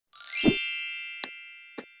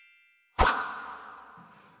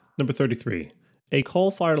Number 33. A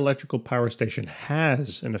coal-fired electrical power station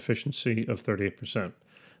has an efficiency of 38%.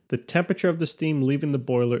 The temperature of the steam leaving the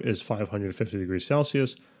boiler is 550 degrees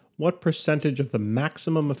Celsius. What percentage of the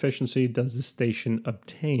maximum efficiency does the station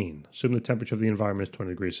obtain? Assume the temperature of the environment is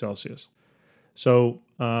 20 degrees Celsius. So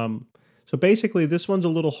basically, this one's a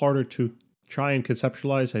little harder to try and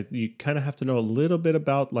conceptualize. You kind of have to know a little bit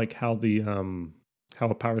about like how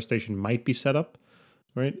a power station might be set up,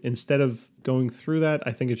 right? Instead of going through that,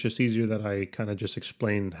 I think it's just easier that I kind of just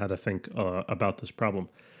explain how to think about this problem.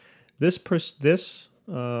 This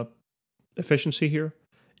efficiency here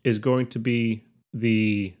is going to be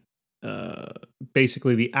the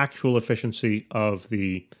basically the actual efficiency of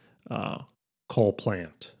the coal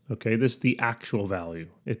plant. Okay, this is the actual value.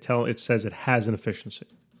 It says it has an efficiency.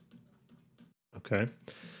 Okay.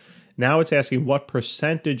 Now it's asking what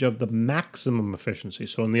percentage of the maximum efficiency.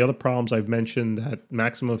 So in the other problems, I've mentioned that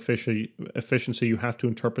maximum efficiency, you have to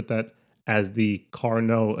interpret that as the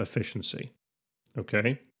Carnot efficiency.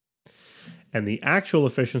 Okay. And the actual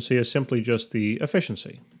efficiency is simply just the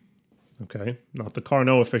efficiency. Okay. Not the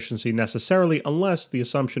Carnot efficiency necessarily, unless the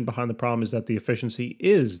assumption behind the problem is that the efficiency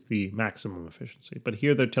is the maximum efficiency. But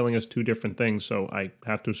here they're telling us two different things, so I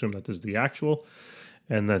have to assume that this is the actual,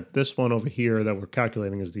 and that this one over here that we're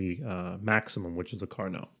calculating is the maximum, which is the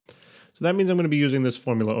Carnot. So that means I'm going to be using this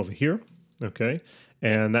formula over here, okay?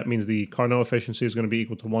 And that means the Carnot efficiency is going to be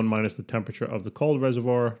equal to 1 minus the temperature of the cold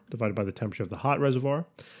reservoir divided by the temperature of the hot reservoir.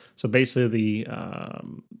 So basically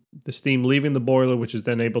the steam leaving the boiler, which is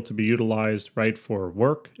then able to be utilized, right, for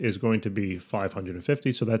work, is going to be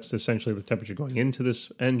 550. So that's essentially the temperature going into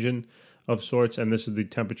this engine of sorts, and this is the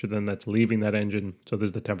temperature then that's leaving that engine. So this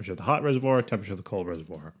is the temperature of the hot reservoir, temperature of the cold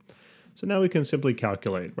reservoir. So now we can simply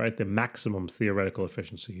calculate, right, the maximum theoretical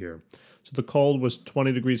efficiency here. So the cold was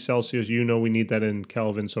 20 degrees Celsius. You know we need that in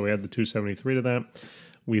Kelvin, so we add the 273 to that.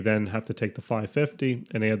 We then have to take the 550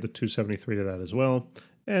 and add the 273 to that as well.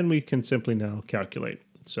 And we can simply now calculate.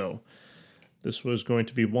 So this was going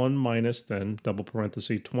to be 1 minus then, double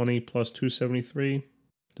parenthesis, 20 plus 273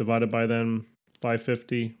 divided by then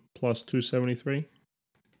 550 plus 273.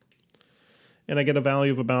 And I get a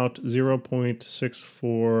value of about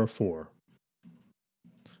 0.644.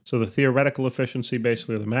 So the theoretical efficiency,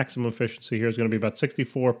 basically, or the maximum efficiency here is going to be about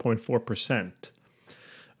 64.4%.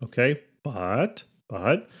 Okay, but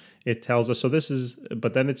it tells us, so this is,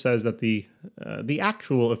 but then it says that the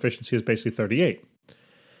actual efficiency is basically 38.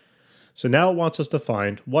 So now it wants us to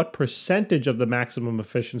find what percentage of the maximum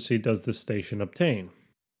efficiency does this station obtain?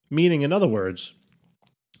 Meaning, in other words,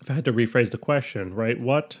 if I had to rephrase the question, right,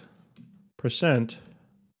 what percent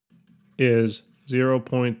is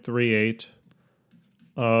 0.38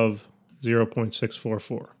 of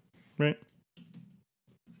 0.644, right?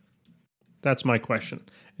 That's my question.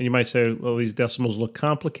 And you might say, well, these decimals look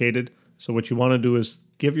complicated. So what you want to do is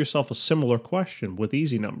give yourself a similar question with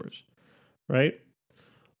easy numbers, right?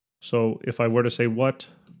 So if I were to say what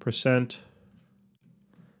percent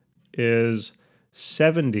is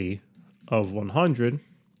 70 of 100,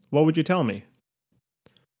 what would you tell me?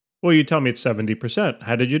 Well, you tell me it's 70%.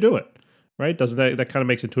 How did you do it? Right? Doesn't that kind of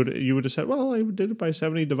makes it to it? You would have said, well, I did it by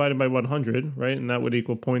 70 divided by 100, right? And that would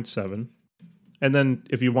equal 0.7. And then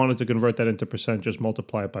if you wanted to convert that into percent, just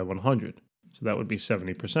multiply it by 100. So that would be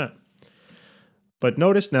 70%. But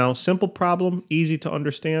notice now, simple problem, easy to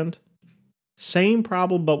understand. Same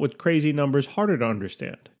problem, but with crazy numbers, harder to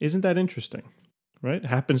understand. Isn't that interesting? Right? It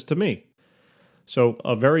happens to me. So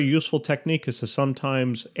a very useful technique is to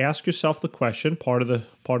sometimes ask yourself the question. Part of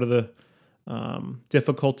the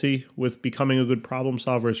difficulty with becoming a good problem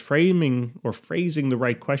solver is framing or phrasing the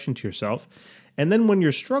right question to yourself. And then when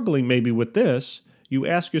you're struggling maybe with this, you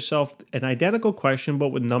ask yourself an identical question, but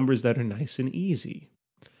with numbers that are nice and easy.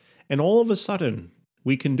 And all of a sudden,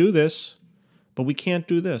 we can do this, but we can't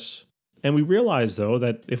do this. And we realize, though,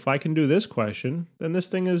 that if I can do this question, then this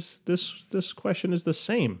question is the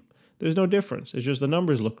same. There's no difference. It's just the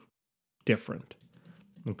numbers look different.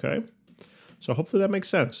 Okay? So hopefully that makes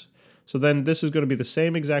sense. So then this is going to be the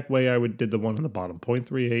same exact way I did the one on the bottom.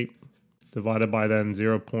 0.38 divided by then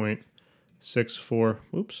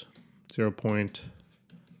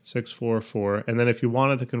 0.644. And then if you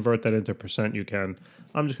wanted to convert that into percent, you can.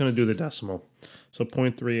 I'm just going to do the decimal. So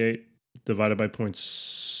 0.38 divided by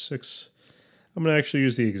 0.6. I'm going to actually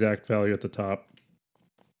use the exact value at the top.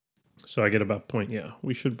 So I get about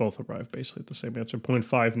we should both arrive basically at the same answer,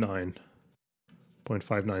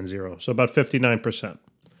 0.590. So about 59%.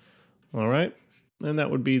 All right. And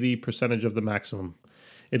that would be the percentage of the maximum.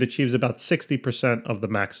 It achieves about 60% of the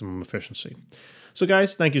maximum efficiency. So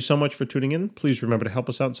guys, thank you so much for tuning in. Please remember to help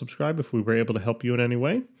us out and subscribe if we were able to help you in any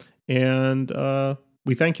way. And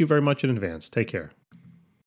We thank you very much in advance. Take care.